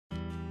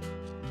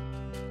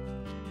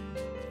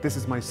This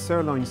is my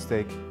sirloin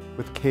steak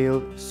with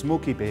kale,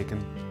 smoky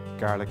bacon,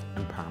 garlic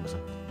and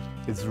parmesan.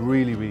 It's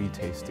really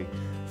tasty.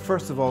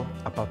 First of all,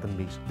 about the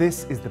meat.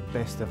 This is the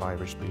best of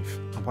Irish beef,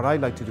 and what I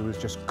like to do is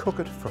just cook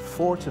it for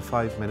 4 to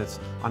 5 minutes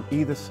on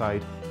either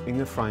side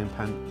in a frying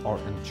pan or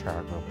in a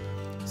char grill.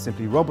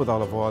 Simply rub with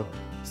olive oil,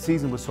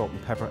 season with salt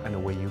and pepper, and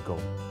away you go.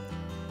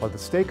 While the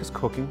steak is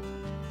cooking,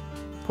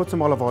 put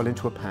some olive oil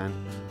into a pan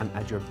and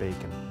add your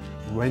bacon.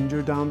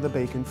 Render down the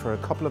bacon for a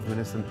couple of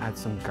minutes and add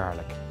some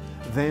garlic.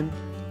 Then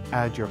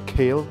add your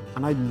kale,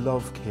 and I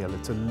love kale.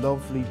 It's a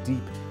lovely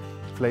deep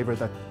flavour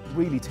that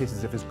really tastes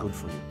as if it's good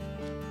for you.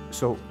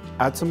 So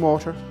add some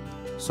water,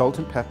 salt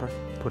and pepper,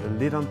 put a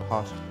lid on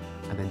pot,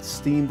 and then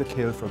steam the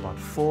kale for about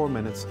 4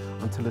 minutes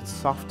until it's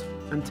soft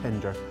and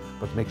tender,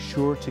 but make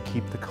sure to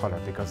keep the colour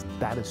because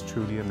that is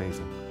truly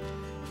amazing.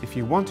 If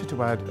you wanted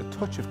to add a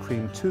touch of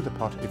cream to the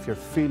pot, if you're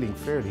feeling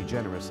fairly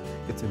generous,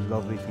 it's a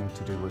lovely thing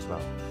to do as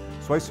well.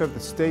 So I serve the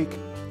steak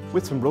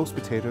with some roast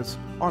potatoes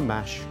or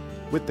mash,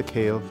 with the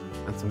kale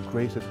and some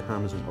grated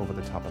parmesan over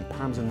the top, and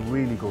parmesan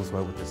really goes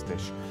well with this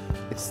dish.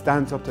 It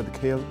stands up to the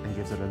kale and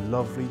gives it a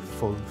lovely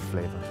full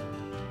flavour.